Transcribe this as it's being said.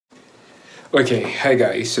Okay, hi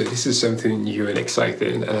guys. So this is something new and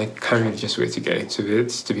exciting, and I can't really just wait to get into it,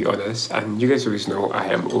 to be honest. And you guys always know I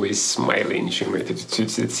am always smiling, showing my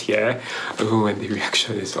attitudes here, even when the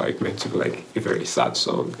reaction is like meant to be like a very sad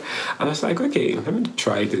song. And I was like, okay, let me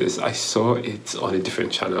try this. I saw it on a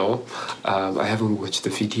different channel. I haven't watched the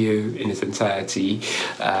video in its entirety.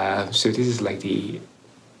 So this is like the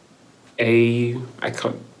I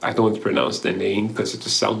don't want to pronounce the name because it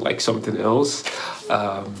just sounds like something else.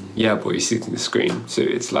 Yeah, but you see it in the screen. So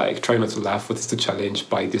it's like try not to laugh. What is the challenge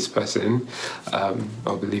by this person?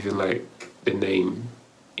 I'll be leaving like the name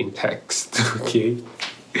in text. Okay.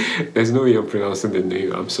 There's no way I'm pronouncing the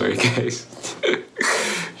name. I'm sorry, guys.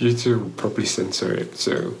 YouTube will probably censor it.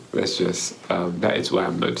 So let's just that is why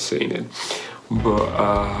I'm not saying it. But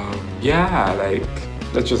yeah, like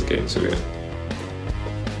let's just get into it.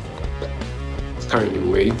 Can't really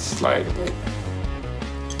wait, like,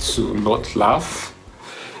 to not laugh,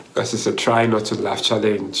 because it's a try not to laugh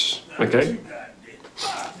challenge, okay?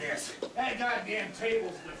 That goddamn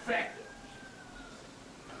table's defective.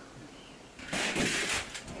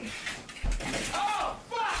 Oh,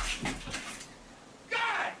 fuck!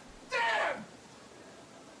 God damn!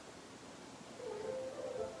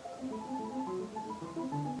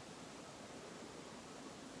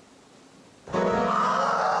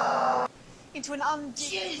 Into an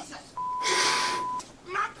Jesus!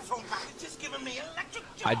 Microphone back has just given me electric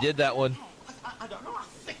shock. I did that one. I don't know, I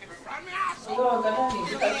think it was right in my asshole.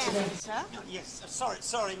 Yes,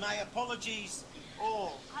 sorry, my apologies.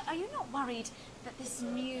 Oh. Are you not worried that this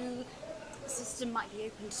new system might be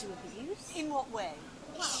open to abuse? In what way?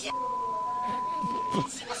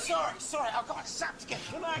 Sorry, I've got zapped again.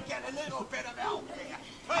 Can I get a little bit of help here,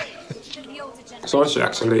 please? The older generation. So I should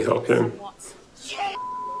actually help him. Yeah.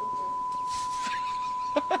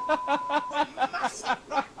 Massive.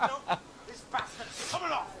 Right, no, this bastard's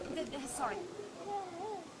coming off. Sorry.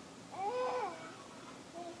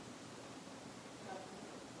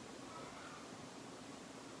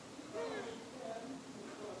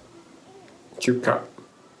 Cute cat.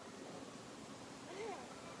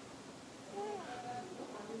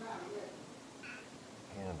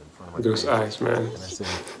 Hand in front of my Those face. eyes, man. And I say,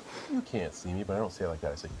 you can't see me, but I don't say it like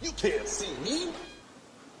that. I say, You can't see me.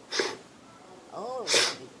 Oh,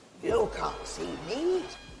 you can't see me.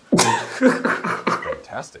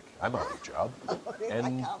 fantastic. I'm out of a job.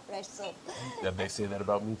 And they say that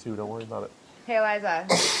about me too. Don't worry about it. Hey, Eliza.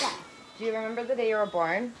 Do you remember the day you were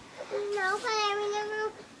born? No, but I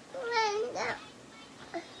remember when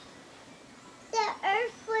the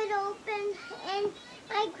earth would open and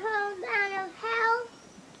I crawled out of hell.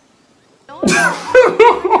 I'm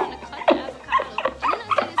gonna cut the avocado. And then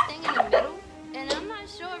I see this thing in the middle, and I'm not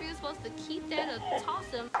sure if you're supposed to keep that or toss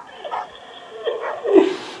them.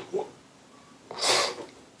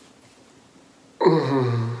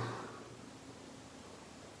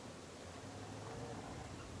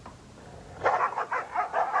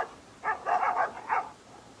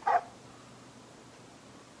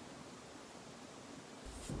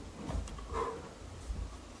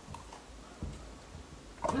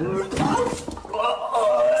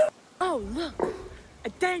 Oh, look, a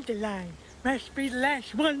dandelion. Must be the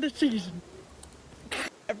last one of the season.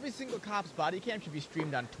 Every single cop's body cam should be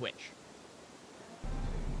streamed on Twitch.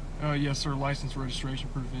 Yes, sir. License, registration,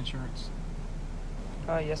 proof of insurance.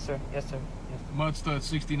 Yes, sir. Yes, sir. Yes. Mudstud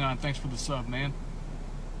 69. Thanks for the sub, man.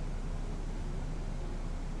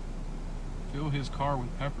 Fill his car with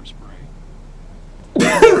pepper spray.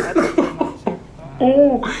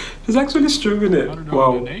 Oh, he's actually streaming it. $100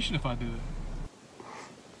 Wow. donation if I do it.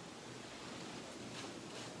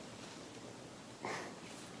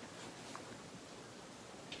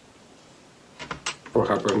 What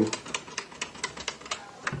happened?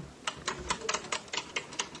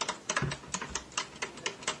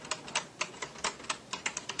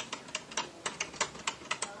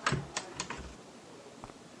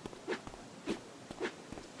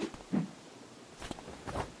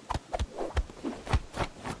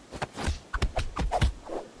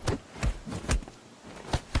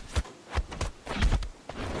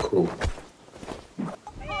 Cool.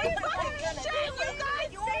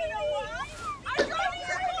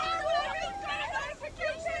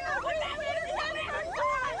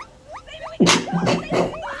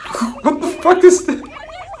 What the fuck is this?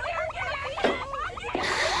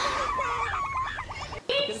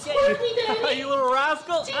 You little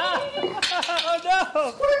rascal! Oh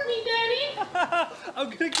no! Squirt me, Daddy! I'm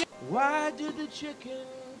gonna get. Why did the chicken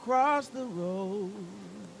cross the road?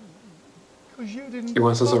 'Cause you didn't. He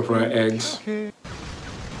wants us to fry eggs. Hey,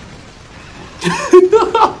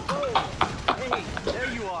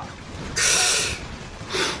 there you are.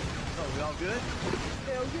 We all good?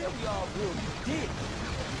 Hell yeah, we all good. We did.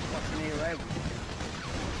 Fucking here, right?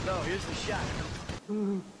 No, here's the shot.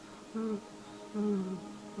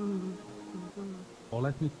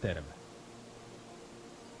 Olet nyt terve.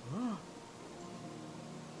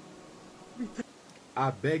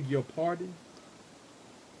 I beg your pardon?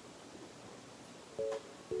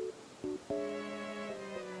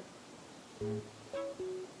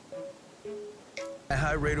 A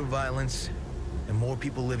high rate of violence and more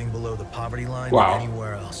people living below the poverty line Wow. than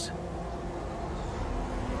anywhere else.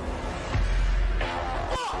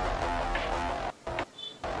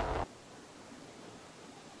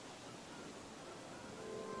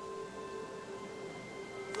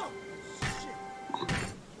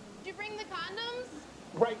 Did you bring the condoms?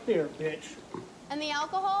 Right there, bitch. And the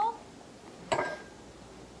alcohol?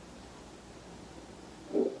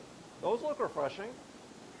 Those look refreshing.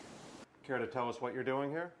 Care to tell us what you're doing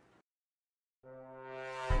here?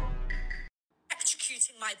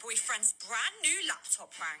 Executing my boyfriend's brand new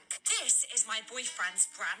laptop prank. This is my boyfriend's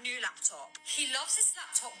brand new laptop. He loves his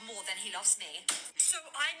laptop more than he loves me. So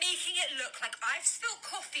I'm making it look like I've spilled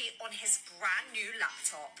coffee on his brand new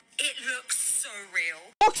laptop. It looks so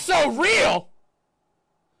real. Looks so real?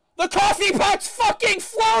 The coffee pot's fucking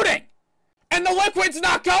floating! And the liquid's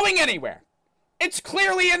not going anywhere! It's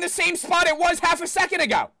clearly in the same spot it was half a second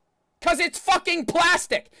ago! 'Cause it's fucking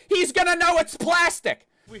plastic! He's gonna know it's plastic!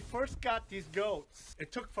 We first got these goats.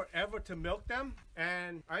 It took forever to milk them,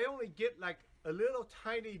 and I only get like a little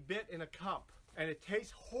tiny bit in a cup, and it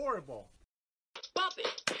tastes horrible. Pop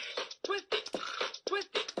it, twist it,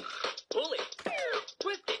 pull it,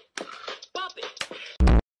 twist it, pop it.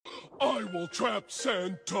 I will trap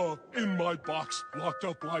Santa in my box, locked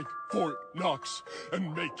up like Fort Knox,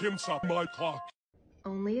 and make him stop my clock.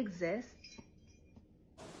 Only exists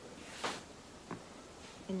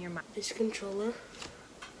in your mind. This controller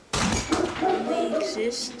only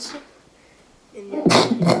exists in your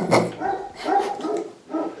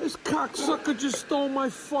This cocksucker just stole my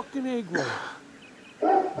fucking egg roll.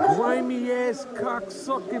 Grimy ass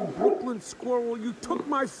cocksucking Brooklyn squirrel, you took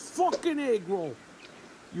my fucking egg roll.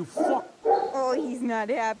 You fuck. Oh, he's not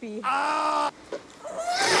happy. Ah!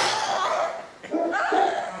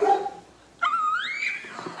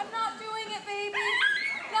 I'm not doing it, baby.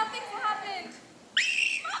 Nothing's happened.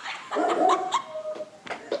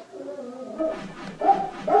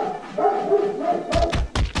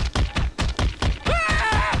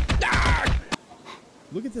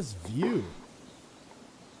 Look at this view.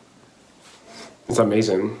 It's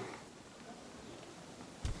amazing.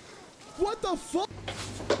 What the fuck?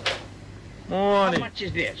 Morning. How much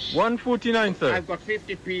is this? 149, sir. I've got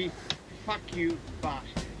 50p. Fuck you,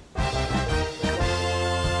 bastard.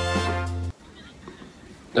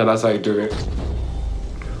 And that's how you do it.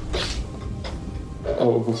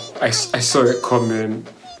 Oh, I saw it coming.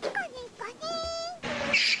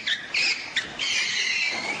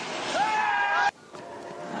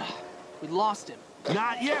 We lost him.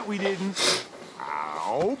 Not yet, we didn't.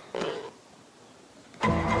 Ow.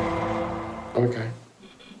 Okay.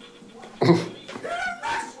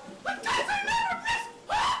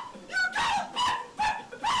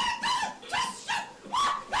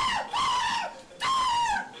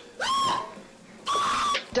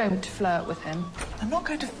 Don't flirt with him. I'm not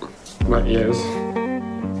going to. My ears.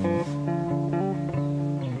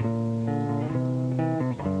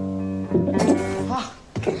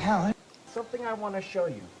 Fucking hell. Something I want to show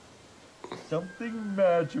you. Something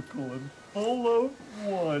magical and full of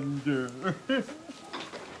wonder.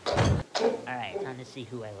 Alright, time to see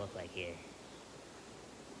who I look like here.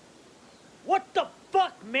 What the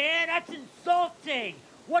fuck, man? That's insulting.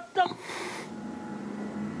 What the?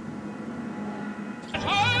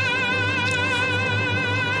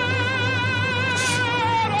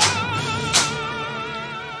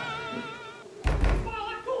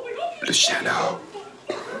 Luciano.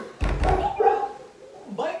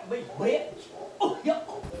 Wait. Oh, yeah.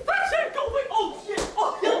 That's it, go away. Oh, shit.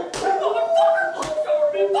 Oh, yeah. Motherfucker. Oh,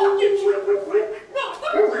 sorry.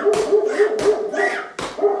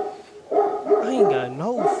 I ain't got no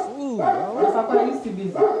food,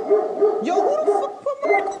 bro. Yo, who the fuck put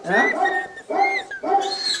my...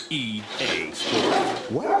 EA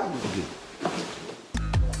Sports. Wow.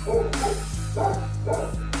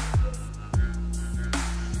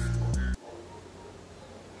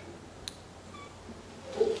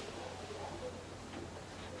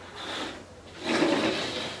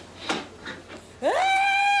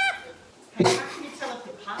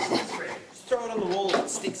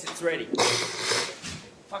 Sticks, it's ready.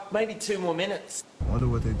 Fuck, maybe 2 more minutes. Wonder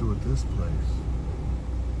what they do at this place.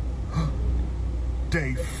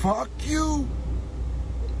 They fuck you?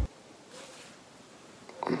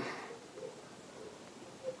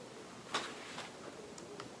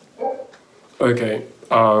 Okay.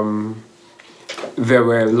 There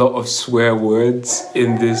were a lot of swear words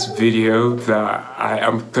in this video that I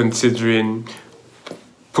am considering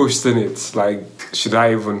posting it. Like, should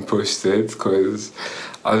I even post it? Because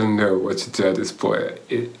I don't know what to do at this point.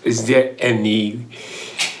 Is there any...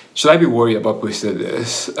 Should I be worried about posting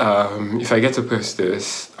this? If I get to post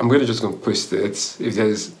this, I'm just gonna post it. If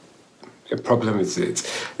there's a problem with it,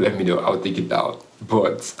 let me know. I'll take it out.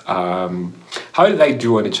 But how did I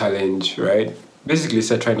do on the challenge, right? Basically, I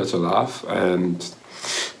said try not to laugh, and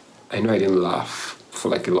I know I didn't laugh for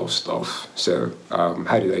like a lot of stuff. So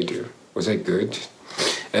how did I do? Was I good?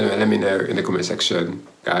 Anyway, let me know in the comment section.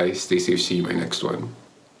 Guys, stay safe. See you in my next one.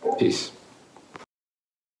 Peace.